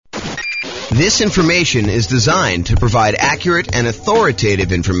This information is designed to provide accurate and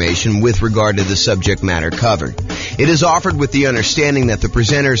authoritative information with regard to the subject matter covered. It is offered with the understanding that the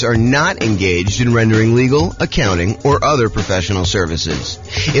presenters are not engaged in rendering legal, accounting, or other professional services.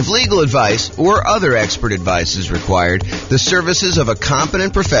 If legal advice or other expert advice is required, the services of a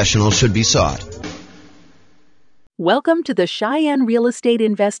competent professional should be sought. Welcome to the Cheyenne Real Estate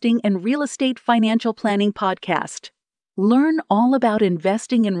Investing and Real Estate Financial Planning Podcast. Learn all about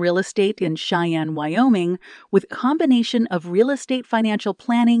investing in real estate in Cheyenne, Wyoming, with a combination of real estate financial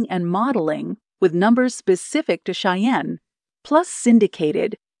planning and modeling with numbers specific to Cheyenne, plus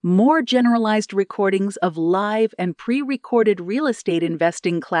syndicated, more generalized recordings of live and pre-recorded real estate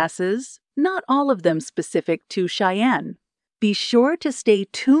investing classes, not all of them specific to Cheyenne. Be sure to stay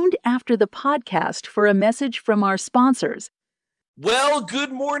tuned after the podcast for a message from our sponsors. Well,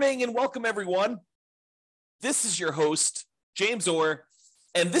 good morning and welcome, everyone. This is your host, James Orr,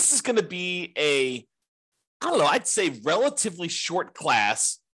 and this is going to be I'd say relatively short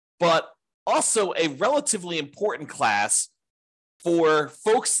class, but also a relatively important class for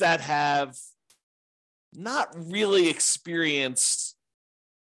folks that have not really experienced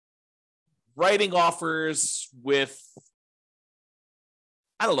writing offers with,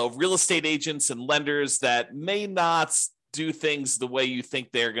 real estate agents and lenders that may not do things the way you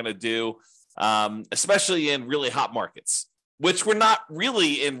think they're going to do. Especially in really hot markets, which we're not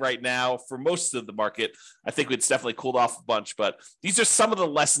really in right now for most of the market. I think it's definitely cooled off a bunch, but these are some of the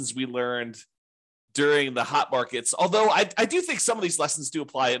lessons we learned during the hot markets. Although I do think some of these lessons do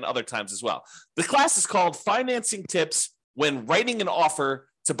apply in other times as well. The class is called Financing Tips When Writing an Offer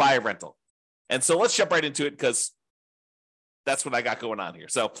to Buy a Rental. And so let's jump right into it because that's what I got going on here.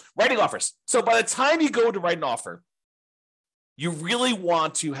 So writing offers. So by the time you go to write an offer, you really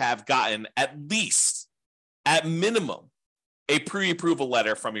want to have gotten at minimum, a pre-approval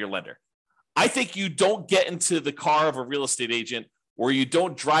letter from your lender. I think you don't get into the car of a real estate agent or you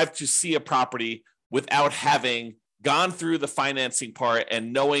don't drive to see a property without having gone through the financing part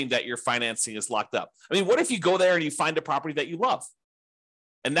and knowing that your financing is locked up. I mean, what if you go there and you find a property that you love?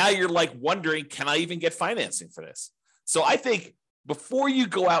 And now you're like wondering, can I even get financing for this? So I think before you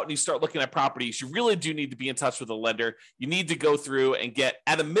go out and you start looking at properties, you really do need to be in touch with a lender. You need to go through and get,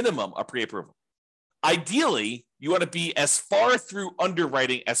 at a minimum, a pre-approval. Ideally, you want to be as far through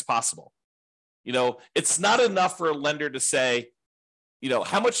underwriting as possible. It's not enough for a lender to say,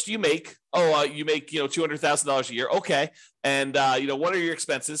 how much do you make? Oh, you make, $200,000 a year. Okay. And, what are your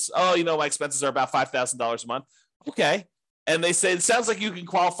expenses? Oh, my expenses are about $5,000 a month. Okay. And they say, it sounds like you can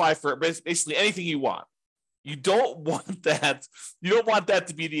qualify for basically anything you want. You don't want that. You don't want that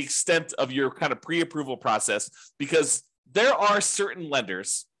to be the extent of your kind of pre-approval process, because there are certain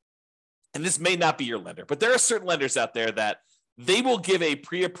lenders, and this may not be your lender, but there are certain lenders out there that they will give a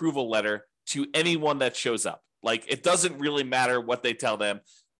pre-approval letter to anyone that shows up. Like, it doesn't really matter what they tell them.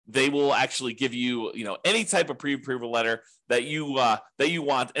 They will actually give you, any type of pre-approval letter that you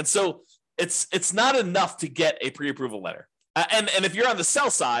want. And so it's not enough to get a pre-approval letter. And if you're on the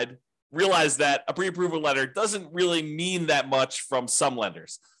sell side, realize that a pre-approval letter doesn't really mean that much from some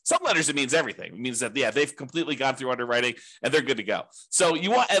lenders. Some lenders, it means everything. It means that, they've completely gone through underwriting and they're good to go. So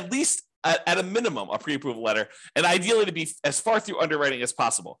you want at least at a minimum a pre-approval letter, and ideally to be as far through underwriting as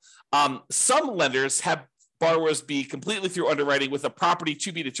possible. Some lenders have borrowers be completely through underwriting with a property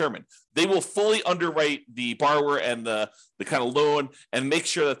to be determined. They will fully underwrite the borrower and the kind of loan and make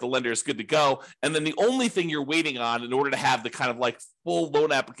sure that the lender is good to go. And then the only thing you're waiting on in order to have the kind of like full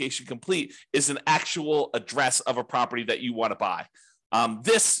loan application complete is an actual address of a property that you want to buy.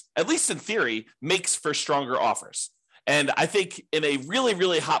 This, at least in theory, makes for stronger offers. And I think in a really,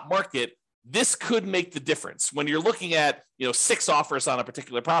 really hot market, this could make the difference when you're looking at, 6 offers on a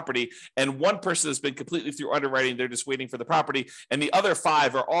particular property and one person has been completely through underwriting. They're just waiting for the property. And the other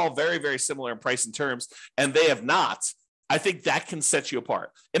 5 are all very, very similar in price and terms, and they have not. I think that can set you apart.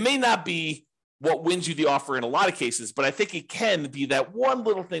 It may not be what wins you the offer in a lot of cases, but I think it can be that one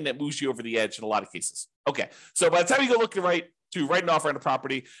little thing that moves you over the edge in a lot of cases. Okay. So by the time you go look to write an offer on a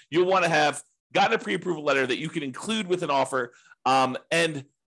property, you'll want to have gotten a pre-approval letter that you can include with an offer. And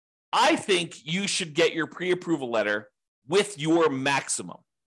I think you should get your pre-approval letter with your maximum,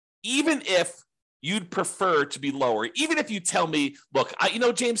 even if you'd prefer to be lower. Even if you tell me, look,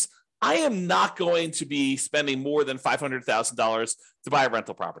 James, I am not going to be spending more than $500,000 to buy a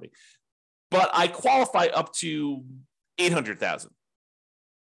rental property, but I qualify up to $800,000.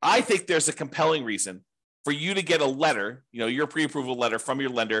 I think there's a compelling reason for you to get a letter, your pre-approval letter from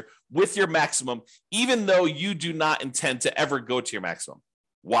your lender with your maximum, even though you do not intend to ever go to your maximum.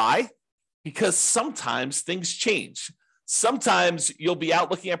 Why? Because sometimes things change. Sometimes you'll be out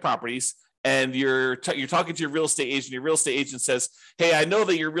looking at properties and you're talking to your real estate agent. Your real estate agent says, hey, I know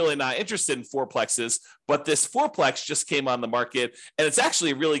that you're really not interested in fourplexes, but this fourplex just came on the market and it's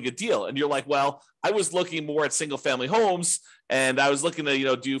actually a really good deal. And you're like, well, I was looking more at single family homes and I was looking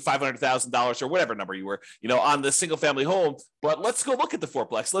to, do $500,000 or whatever number you were, on the single family home, but let's go look at the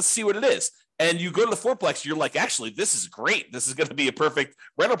fourplex. Let's see what it is. And you go to the fourplex, you're like, actually, this is great. This is going to be a perfect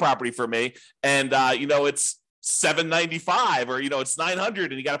rental property for me. And, it's $795 or, it's $900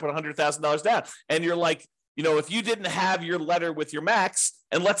 and you got to put $100,000 down. And you're like, if you didn't have your letter with your max,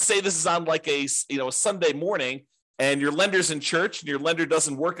 and let's say this is on like a Sunday morning and your lender's in church and your lender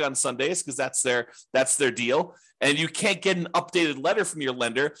doesn't work on Sundays because that's their deal. And you can't get an updated letter from your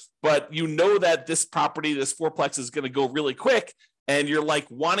lender, but you know that this property, this fourplex is going to go really quick. And you're like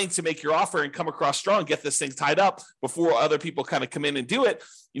wanting to make your offer and come across strong, get this thing tied up before other people kind of come in and do it.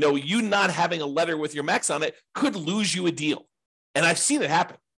 You not having a letter with your max on it could lose you a deal. And I've seen it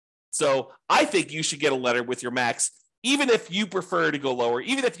happen. So I think you should get a letter with your max, even if you prefer to go lower,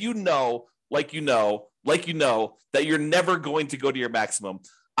 even if you know that you're never going to go to your maximum.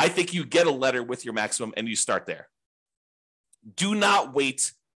 I think you get a letter with your maximum and you start there. Do not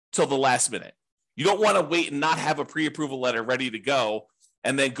wait till the last minute. You don't want to wait and not have a pre-approval letter ready to go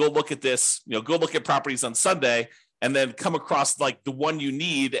and then go look at this, go look at properties on Sunday and then come across like the one you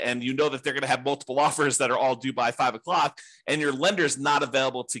need. And you know that they're going to have multiple offers that are all due by 5:00 and your lender's not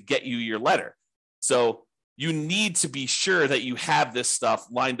available to get you your letter. So you need to be sure that you have this stuff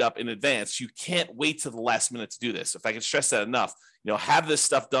lined up in advance. You can't wait till the last minute to do this. If I can stress that enough, have this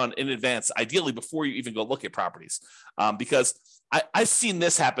stuff done in advance, ideally before you even go look at properties, because I've seen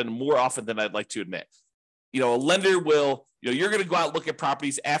this happen more often than I'd like to admit. A lender will, you're going to go out and look at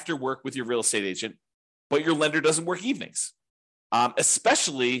properties after work with your real estate agent, but your lender doesn't work evenings,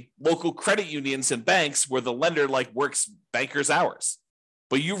 especially local credit unions and banks where the lender works bankers' hours,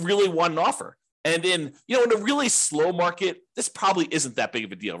 but you really want an offer. And in a really slow market, this probably isn't that big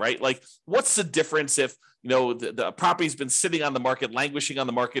of a deal, right? Like, what's the difference if, the property's been sitting on the market, languishing on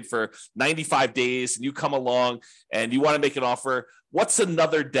the market for 95 days, and you come along and you want to make an offer? What's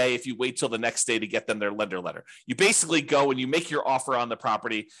another day if you wait till the next day to get them their lender letter? You basically go and you make your offer on the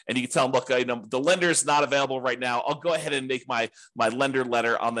property and you tell them, look, the lender's not available right now. I'll go ahead and make my lender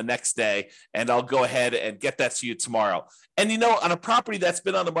letter on the next day, and I'll go ahead and get that to you tomorrow. And, on a property that's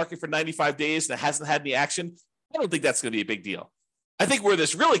been on the market for 95 days and hasn't had any action, I don't think that's going to be a big deal. I think where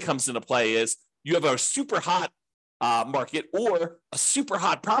this really comes into play is you have a super hot market or a super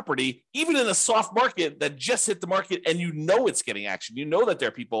hot property, even in a soft market that just hit the market, and it's getting action. That there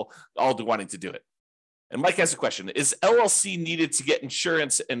are people all wanting to do it. And Mike has a question. Is LLC needed to get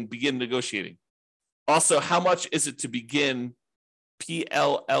insurance and begin negotiating? Also, how much is it to begin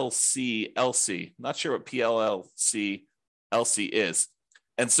PLLC LC? Not sure what PLLC LC is.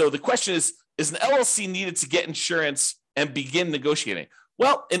 And so the question is an LLC needed to get insurance and begin negotiating?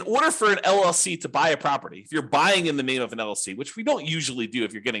 Well, in order for an LLC to buy a property, if you're buying in the name of an LLC, which we don't usually do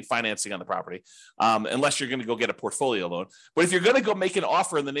if you're getting financing on the property, unless you're going to go get a portfolio loan. But if you're going to go make an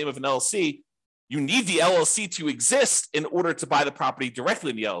offer in the name of an LLC, you need the LLC to exist in order to buy the property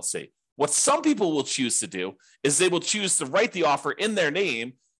directly in the LLC. What some people will choose to do is they will choose to write the offer in their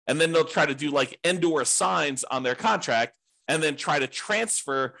name, and then they'll try to do like endorse signs on their contract and then try to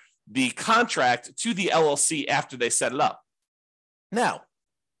transfer the contract to the LLC after they set it up. Now,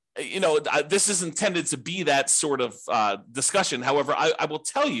 this is intended to be that sort of discussion. However, I will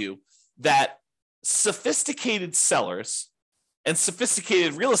tell you that sophisticated sellers and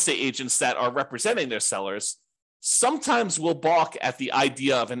sophisticated real estate agents that are representing their sellers sometimes will balk at the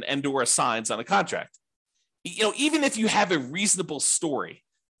idea of an endorse signs on a contract. Even if you have a reasonable story,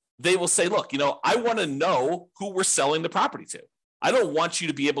 they will say, look, I want to know who we're selling the property to. I don't want you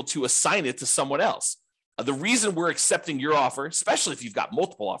to be able to assign it to someone else. The reason we're accepting your offer, especially if you've got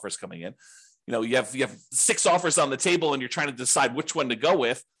multiple offers coming in, you have 6 offers on the table and you're trying to decide which one to go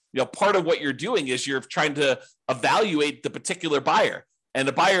with. Part of what you're doing is you're trying to evaluate the particular buyer. And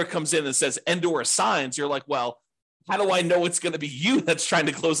the buyer comes in and says, endorse signs. You're like, well, how do I know it's going to be you that's trying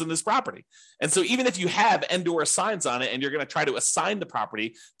to close on this property? And so even if you have endorse signs on it and you're going to try to assign the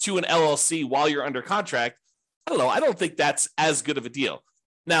property to an LLC while you're under contract, I don't think that's as good of a deal.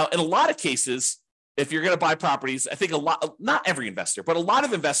 Now, in a lot of cases, if you're going to buy properties, I think not every investor, but a lot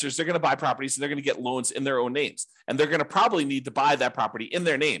of investors, they're going to buy properties and they're going to get loans in their own names. And they're going to probably need to buy that property in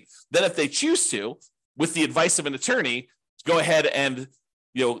their name. Then if they choose to, with the advice of an attorney, go ahead and,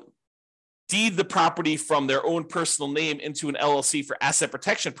 deed the property from their own personal name into an LLC for asset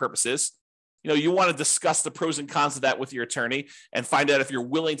protection purposes. you want to discuss the pros and cons of that with your attorney and find out if you're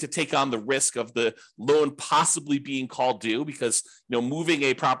willing to take on the risk of the loan possibly being called due, because, moving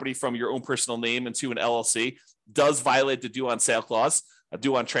a property from your own personal name into an LLC does violate the due on sale clause, a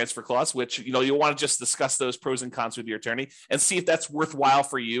due on transfer clause, which, you'll want to just discuss those pros and cons with your attorney and see if that's worthwhile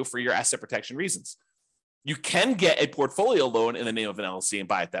for you for your asset protection reasons. You can get a portfolio loan in the name of an LLC and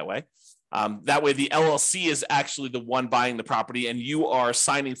buy it that way. That way, the LLC is actually the one buying the property and you are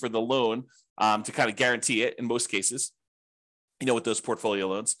signing for the loan to kind of guarantee it in most cases, with those portfolio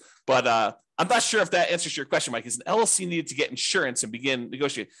loans. But I'm not sure if that answers your question, Mike. Is an LLC needed to get insurance and begin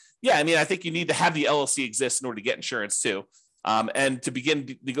negotiating? Yeah, I think you need to have the LLC exist in order to get insurance too. And to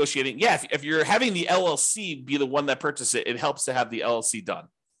begin negotiating. Yeah, if you're having the LLC be the one that purchases it, it helps to have the LLC done.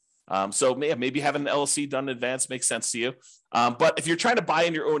 So maybe having an LLC done in advance makes sense to you. But if you're trying to buy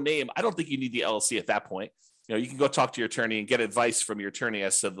in your own name, I don't think you need the LLC at that point. You can go talk to your attorney and get advice from your attorney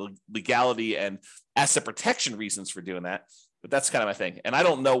as to the legality and asset protection reasons for doing that. But that's kind of my thing. And I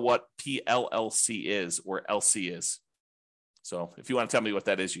don't know what PLLC is or LC is. So if you want to tell me what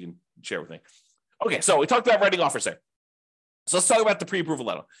that is, you can share with me. Okay, so we talked about writing offers there. So let's talk about the pre-approval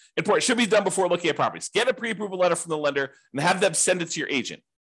letter. Important, should be done before looking at properties. Get a pre-approval letter from the lender and have them send it to your agent.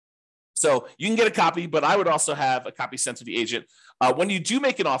 So you can get a copy, but I would also have a copy sent to the agent. When you do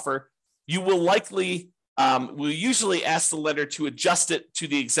make an offer, you will we'll usually ask the lender to adjust it to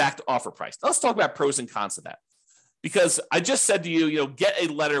the exact offer price. Now, let's talk about pros and cons of that. Because I just said to you, get a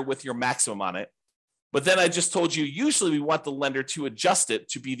letter with your maximum on it. But then I just told you, usually we want the lender to adjust it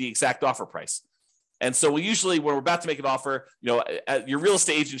to be the exact offer price. And so we usually, when we're about to make an offer, your real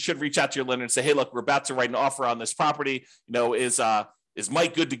estate agent should reach out to your lender and say, hey, look, we're about to write an offer on this property. Is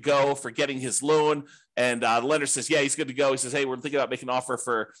Mike good to go for getting his loan? And the lender says, yeah, he's good to go. He says, hey, we're thinking about making an offer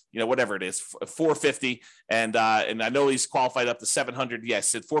for, whatever it is, $450. And I know he's qualified up to $700. Yes,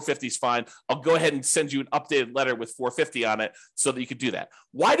 said $450 is fine. I'll go ahead and send you an updated letter with $450 on it so that you could do that.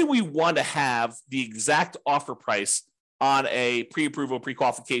 Why do we want to have the exact offer price on a pre-approval,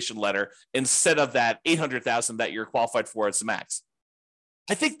 pre-qualification letter instead of that $800,000 that you're qualified for as the max?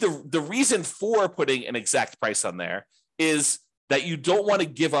 I think the reason for putting an exact price on there is that you don't want to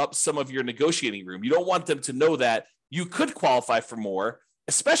give up some of your negotiating room. You don't want them to know that you could qualify for more,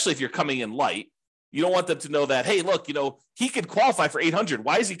 especially if you're coming in light. You don't want them to know that, hey, look, he could qualify for $800.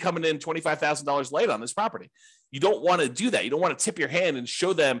 Why is he coming in $25,000 light on this property? You don't want to do that. You don't want to tip your hand and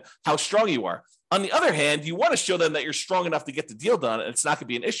show them how strong you are. On the other hand, you want to show them that you're strong enough to get the deal done and it's not going to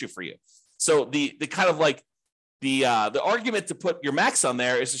be an issue for you. So the kind of like the argument to put your max on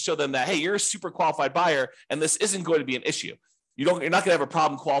there is to show them that, hey, you're a super qualified buyer and this isn't going to be an issue. You're not going to have a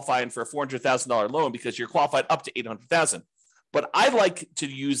problem qualifying for a $400,000 loan because you're qualified up to $800,000. But I like to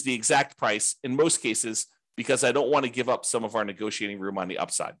use the exact price in most cases because I don't want to give up some of our negotiating room on the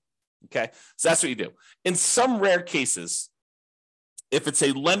upside. Okay, so that's what you do. In some rare cases, if it's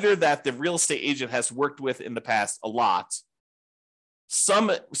a lender that the real estate agent has worked with in the past a lot, some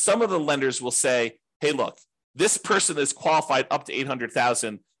of the lenders will say, hey, look, this person is qualified up to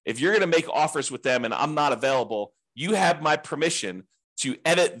 $800,000. If you're going to make offers with them and I'm not available, you have my permission to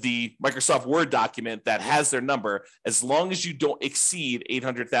edit the Microsoft Word document that has their number as long as you don't exceed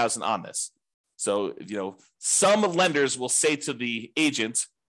 $800,000 on this. So, some lenders will say to the agent,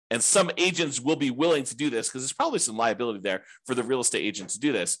 and some agents will be willing to do this because there's probably some liability there for the real estate agent to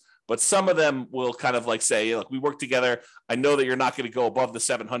do this. But some of them will kind of like say, look, we work together. I know that you're not going to go above the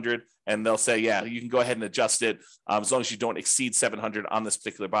 700. And they'll say, yeah, you can go ahead and adjust it as long as you don't exceed 700 on this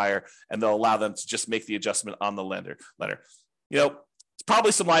particular buyer. And they'll allow them to just make the adjustment on the letter. It's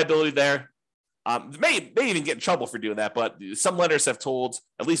probably some liability there. May even get in trouble for doing that. But some lenders have told,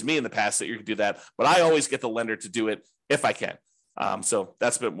 at least me in the past, that you can do that. But I always get the lender to do it if I can. So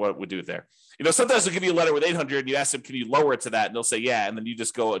that's what we do there. Sometimes they'll give you a letter with 800 and you ask them, can you lower it to that? And they'll say, yeah. And then you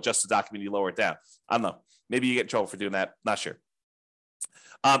just go adjust the document, you lower it down. I don't know. Maybe you get in trouble for doing that. Not sure.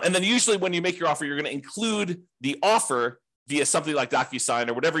 And then usually when you make your offer, you're going to include the offer via something like DocuSign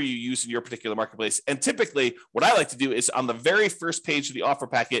or whatever you use in your particular marketplace. And typically what I like to do is on the very first page of the offer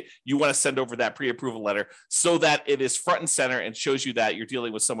packet, you want to send over that pre-approval letter so that it is front and center and shows you that you're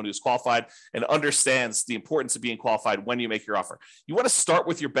dealing with someone who's qualified and understands the importance of being qualified when you make your offer. You want to start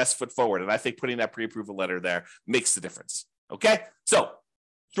with your best foot forward. And I think putting that pre-approval letter there makes the difference. Okay. So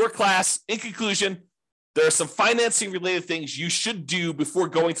short class, in conclusion, there are some financing related things you should do before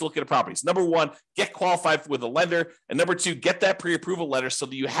going to look at a property. So number one, get qualified with a lender. And number two, get that pre-approval letter so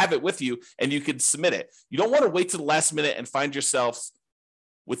that you have it with you and you can submit it. You don't want to wait to the last minute and find yourselves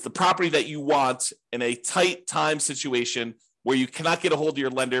with the property that you want in a tight time situation where you cannot get a hold of your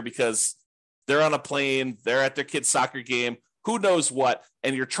lender because they're on a plane, they're at their kid's soccer game, who knows what,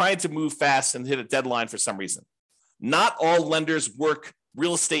 and you're trying to move fast and hit a deadline for some reason. Not all lenders work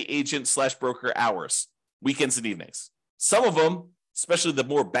real estate agent / broker hours, weekends and evenings. Some of them, especially the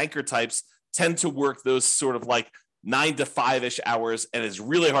more banker types, tend to work those sort of like 9 to 5-ish hours, and it's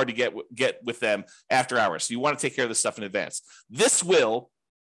really hard to get with them after hours. So you want to take care of this stuff in advance. This will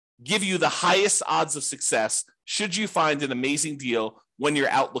give you the highest odds of success should you find an amazing deal when you're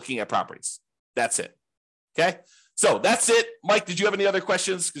out looking at properties. That's it. Okay? So that's it. Mike, did you have any other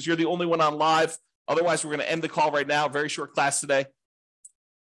questions? Because you're the only one on live. Otherwise, we're going to end the call right now. Very short class today.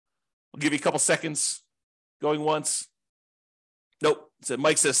 I'll give you a couple seconds. Going once. Nope. So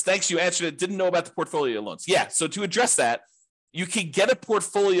Mike says, thanks, you answered it. Didn't know about the portfolio loans. Yeah, so to address that, you can get a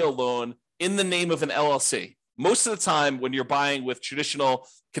portfolio loan in the name of an LLC. Most of the time when you're buying with traditional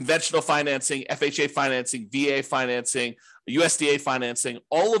conventional financing, FHA financing, VA financing, USDA financing,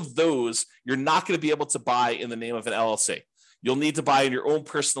 all of those, you're not going to be able to buy in the name of an LLC. You'll need to buy in your own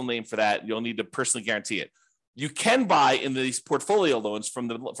personal name for that. You'll need to personally guarantee it. You can buy in these portfolio loans from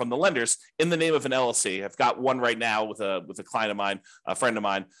the lenders in the name of an LLC. I've got one right now with a client of mine, a friend of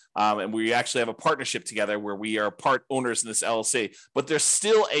mine, and we actually have a partnership together where we are part owners in this LLC. But there's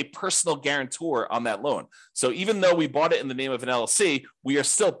still a personal guarantor on that loan. So even though we bought it in the name of an LLC, we are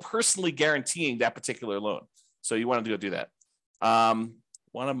still personally guaranteeing that particular loan. So you want to go do that.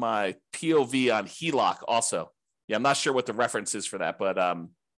 One of my POV on HELOC also. Yeah, I'm not sure what the reference is for that, but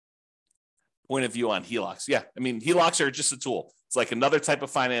point of view on HELOCs. Yeah, I mean, HELOCs are just a tool. It's like another type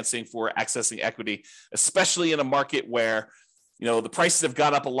of financing for accessing equity, especially in a market where, you know, the prices have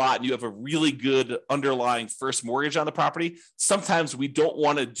gone up a lot and you have a really good underlying first mortgage on the property. Sometimes we don't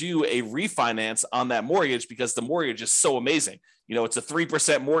want to do a refinance on that mortgage because the mortgage is so amazing. You know, it's a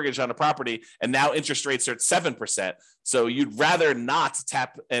 3% mortgage on a property and now interest rates are at 7%. So you'd rather not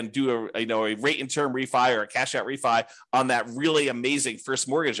tap and do a rate and term refi or a cash out refi on that really amazing first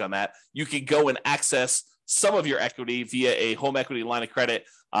mortgage on that. You could go and access some of your equity via a home equity line of credit.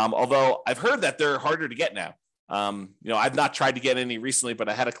 Although I've heard that they're harder to get now. I've not tried to get any recently, but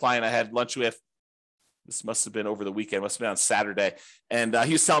I had a client I had lunch with. This must have been over the weekend, must have been on Saturday. And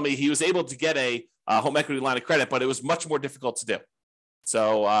he was telling me he was able to get a home equity line of credit, but it was much more difficult to do.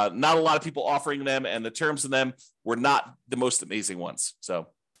 So not a lot of people offering them, and the terms of them were not the most amazing ones. So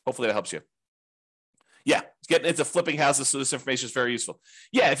hopefully that helps you. Yeah, getting into flipping houses, so this information is very useful.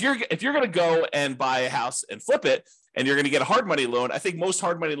 Yeah, if you're going to go and buy a house and flip it, and you're going to get a hard money loan, I think most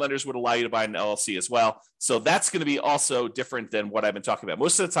hard money lenders would allow you to buy an LLC as well. So that's going to be also different than what I've been talking about.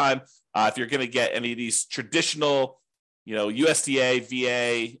 Most of the time, if you're going to get any of these traditional, USDA,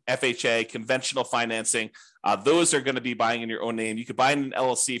 VA, FHA, conventional financing, those are going to be buying in your own name. You could buy in an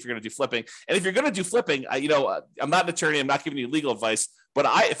LLC if you're going to do flipping. And if you're going to do flipping, I'm not an attorney. I'm not giving you legal advice. But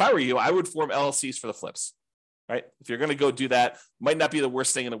if I were you, I would form LLCs for the flips. Right? If you're going to go do that, might not be the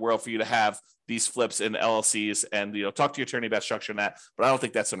worst thing in the world for you to have these flips in LLCs and, talk to your attorney about structuring that, but I don't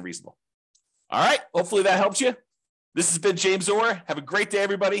think that's unreasonable. All right. Hopefully that helps you. This has been James Orr. Have a great day,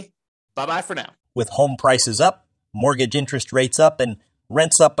 everybody. Bye-bye for now. With home prices up, mortgage interest rates up, and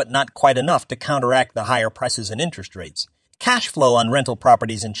rents up but not quite enough to counteract the higher prices and interest rates, cash flow on rental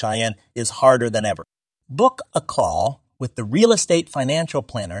properties in Cheyenne is harder than ever. Book a call with the Real Estate Financial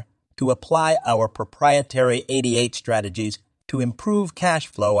Planner to apply our proprietary 88 strategies to improve cash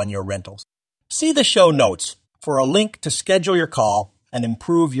flow on your rentals. See the show notes for a link to schedule your call and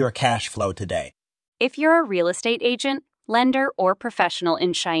improve your cash flow today. If you're a real estate agent, lender, or professional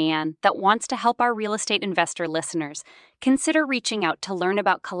in Cheyenne that wants to help our real estate investor listeners, consider reaching out to learn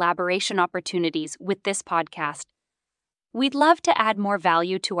about collaboration opportunities with this podcast. We'd love to add more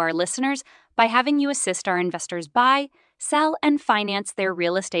value to our listeners by having you assist our investors buy, sell, and finance their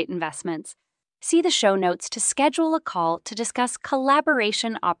real estate investments. See the show notes to schedule a call to discuss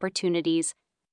collaboration opportunities.